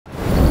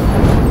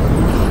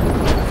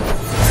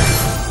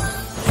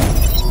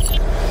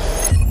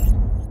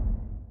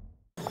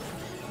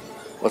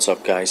What's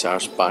up guys,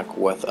 Ars back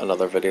with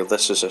another video.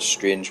 This is a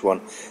strange one.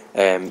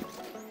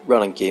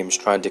 Running games,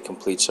 trying to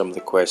complete some of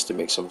the quests to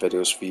make some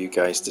videos for you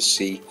guys to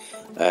see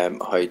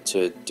how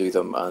to do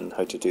them and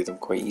how to do them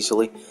quite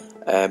easily.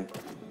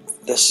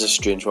 This is a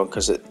strange one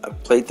because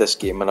I've played this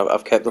game and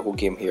I've kept the whole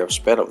game here. I've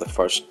sped up the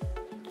first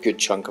good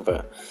chunk of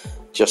it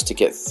just to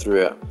get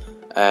through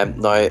it.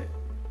 Now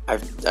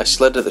I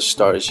slid at the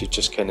start, as you've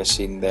just kind of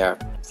seen there,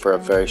 for a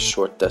very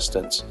short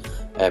distance.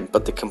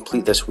 But to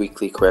complete this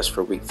weekly quest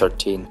for week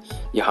 13,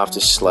 you have to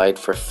slide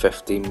for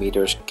 50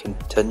 meters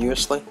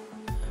continuously.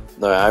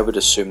 Now I would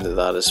assume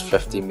that is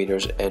 50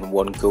 meters in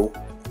one go.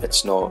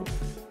 It's not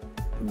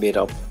made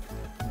up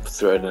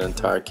throughout an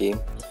entire game,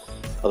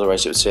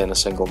 otherwise it would say in a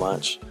single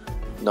match.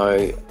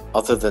 Now,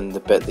 other than the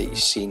bit that you've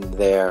seen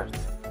there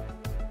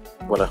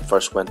when I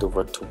first went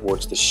over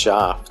towards the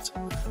shaft,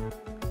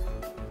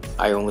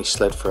 I only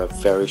slid for a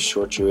very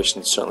short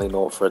duration, certainly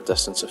not for a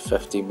distance of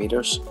 50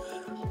 meters.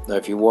 Now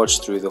if you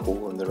watch through the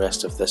whole and the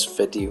rest of this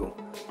video,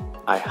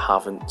 I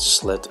haven't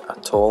slid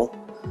at all.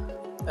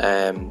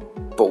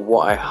 But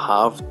what I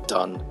have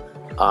done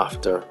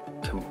after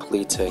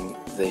completing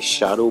the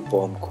Shadow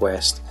Bomb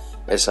quest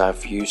is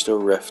I've used a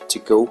rift to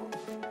go,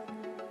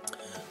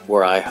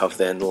 where I have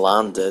then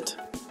landed,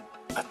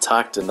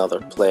 attacked another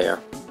player,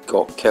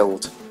 got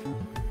killed.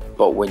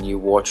 But when you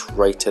watch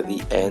right at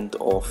the end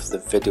of the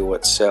video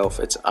itself,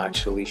 it's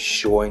actually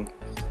showing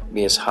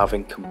me as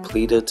having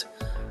completed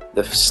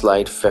the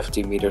slide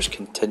 50 meters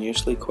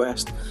continuously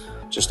quest.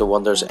 Just I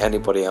wonder, has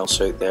anybody else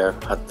out there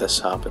had this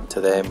happen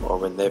to them, or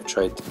when they've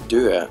tried to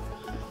do it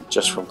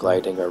just from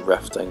gliding or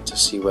rifting, to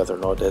see whether or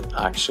not it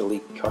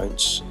actually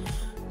counts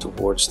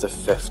towards the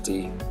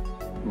 50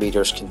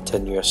 meters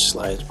continuous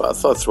slides. But I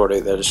thought I'd throw it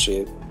out there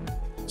to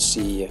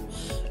see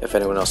if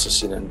anyone else has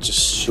seen it and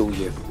just show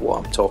you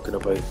what I'm talking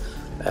about.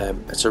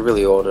 It's a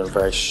really odd and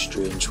very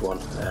strange one.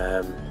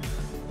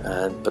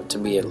 But to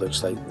me it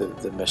looks like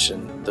the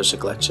mission, there's a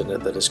glitch in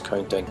it that is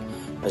counting.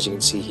 As you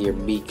can see here,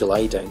 me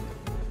gliding,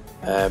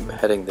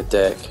 hitting the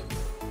deck,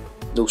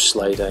 no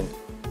sliding,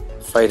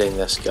 fighting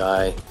this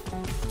guy,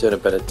 doing a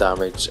bit of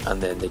damage,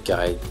 and then the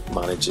guy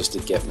manages to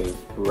get me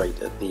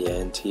right at the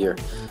end here.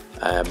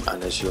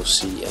 And as you'll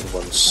see in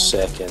 1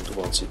 second,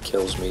 once he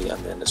kills me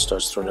and then it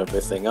starts throwing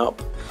everything up,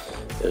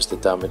 there's the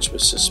damage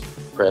with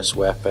suppressed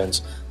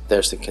weapons.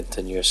 There's the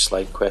continuous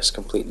slide quest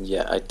complete, and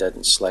yet I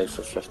didn't slide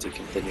for 50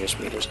 continuous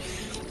meters.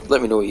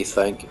 Let me know what you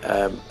think.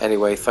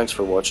 Anyway, thanks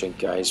for watching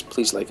guys.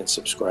 Please like and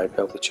subscribe,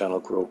 help the channel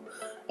grow,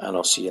 and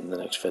I'll see you in the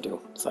next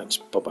video. Thanks,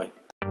 bye bye.